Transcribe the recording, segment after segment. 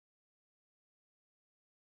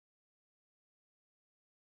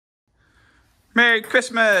Merry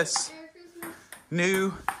Christmas!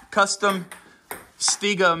 New custom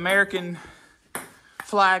Stiga American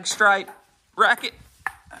flag stripe racket.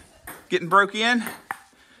 Getting broke in.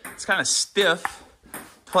 It's kind of stiff.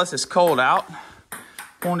 Plus it's cold out.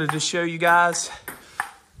 Wanted to show you guys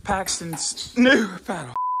Paxton's new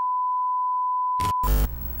paddle.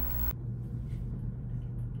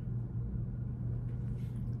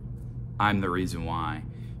 I'm the reason why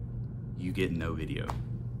you get no video.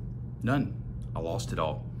 None. I lost it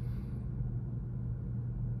all.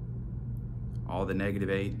 All the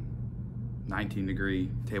 -8, 19-degree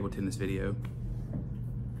table tennis video.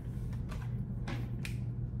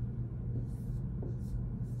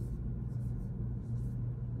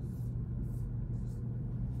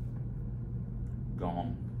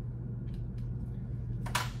 Gone.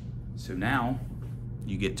 So now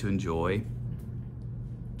you get to enjoy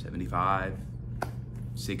 75,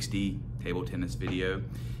 60 table tennis video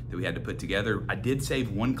that we had to put together. I did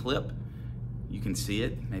save one clip. You can see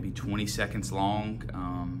it, maybe 20 seconds long.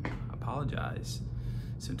 I apologize.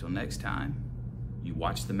 So until next time, you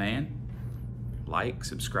watch the man, like,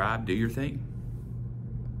 subscribe, do your thing.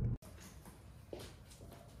 All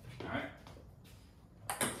right.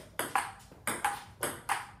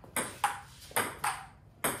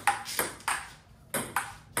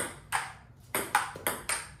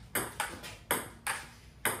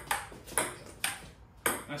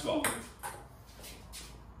 Nice ball.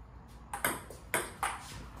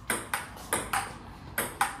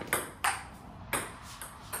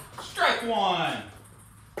 Strike one.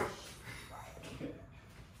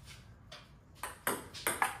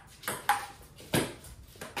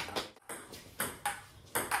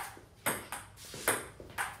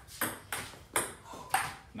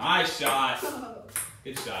 Nice shot.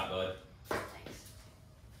 Good shot, bud.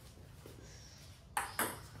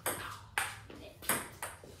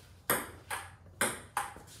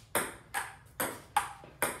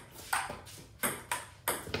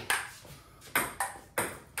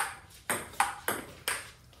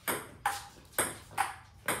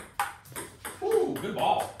 Good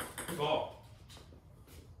ball. Good ball.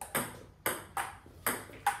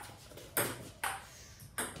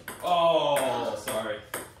 Oh, sorry.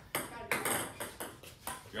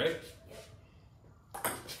 You ready? Yep.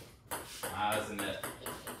 Ah, that's a net.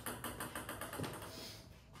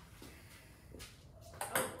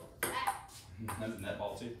 That's a net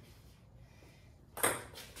ball too.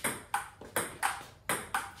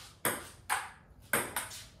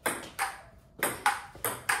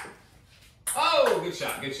 Oh, good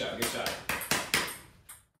shot, good shot, good shot.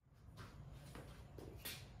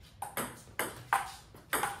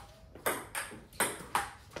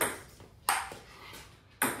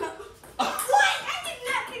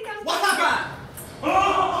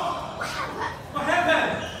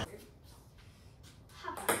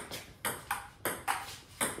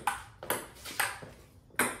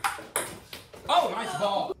 Oh, nice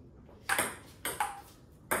ball.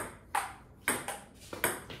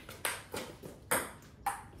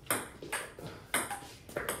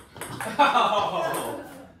 Oh.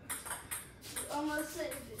 Almost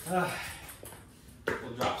saved it.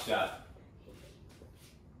 Little drop shot.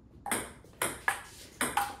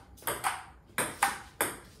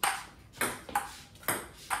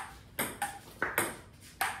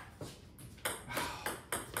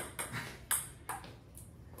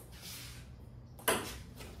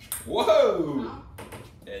 Whoa! No.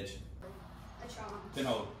 Edge. I shot. Pin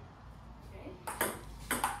hold. Okay.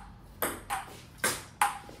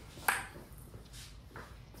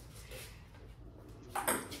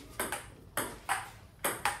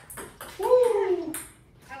 Woo!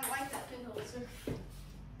 I don't like that pin hold, sir. Oh,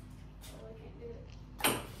 I can't do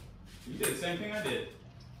it. You did the same thing I did.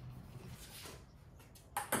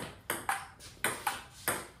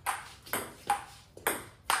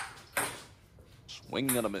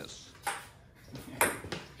 Swing and a miss.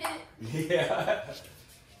 Hit it. Yeah.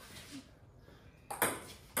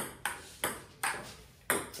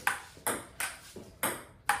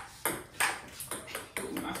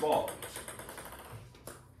 Ooh, nice ball.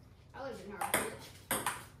 I lived in Harvard.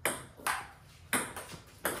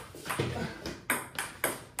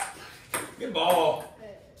 Good ball.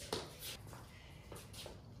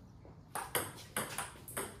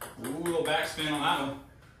 Ooh, little backspin on that one.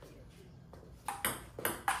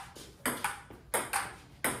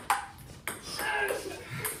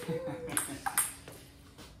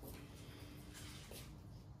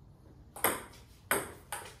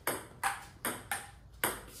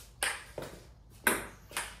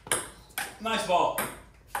 Nice ball.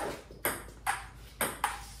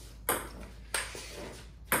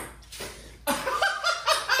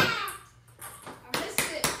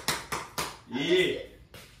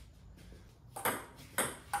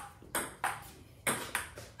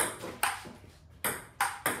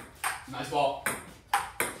 Nice ball.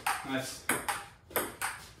 Nice.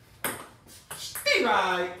 Stay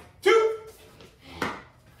right. 2. No,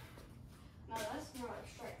 that's more like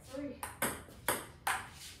strike 3.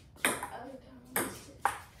 Other time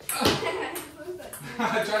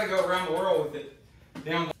I try to go around the world with it.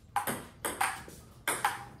 Down.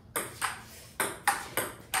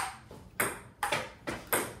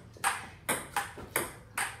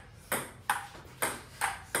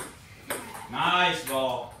 Nice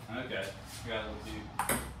ball. Okay. You got a little too.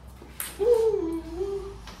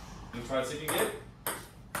 Woo. You try to see if you can get it.